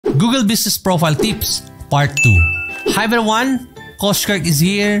Google Business Profile Tips Part 2. Hi everyone, Coach Kherk is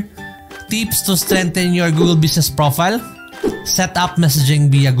here. Tips to strengthen your Google Business Profile. Set up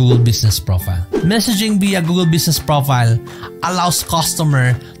messaging via Google Business Profile. Messaging via Google Business Profile allows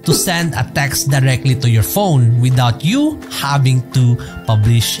customer to send a text directly to your phone without you having to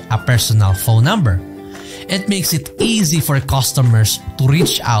publish a personal phone number. It makes it easy for customers to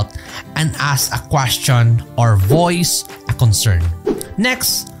reach out and ask a question or voice a concern.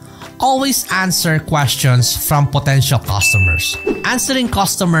 Next, always answer questions from potential customers. Answering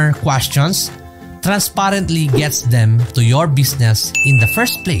customer questions transparently gets them to your business in the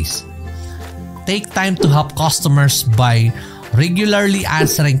first place. Take time to help customers by regularly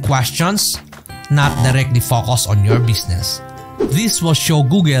answering questions, not directly focus on your business. This will show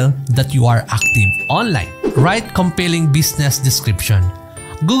Google that you are active online. Write compelling business description.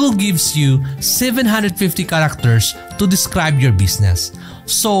 Google gives you 750 characters to describe your business,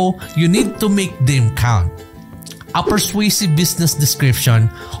 so you need to make them count. A persuasive business description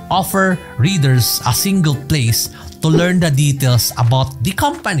offers readers a single place to learn the details about the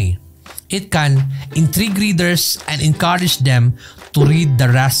company. It can intrigue readers and encourage them to read the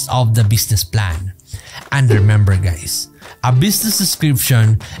rest of the business plan. And remember guys, a business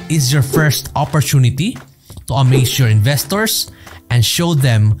description is your first opportunity to amaze your investors and show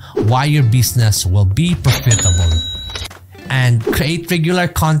them why your business will be profitable. And create regular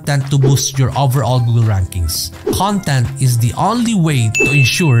content to boost your overall Google rankings. Content is the only way to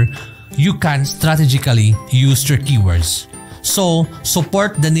ensure you can strategically use your keywords. So,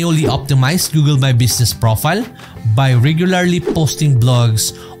 support the newly optimized Google My Business Profile by regularly posting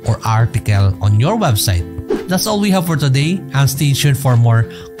blogs or articles on your website. That's all we have for today, and stay tuned for more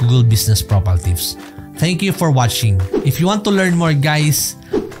Google Business Profile tips. Thank you for watching. If you want to learn more guys,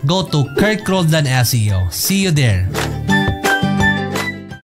 go to Kherk Roldan SEO. See you there.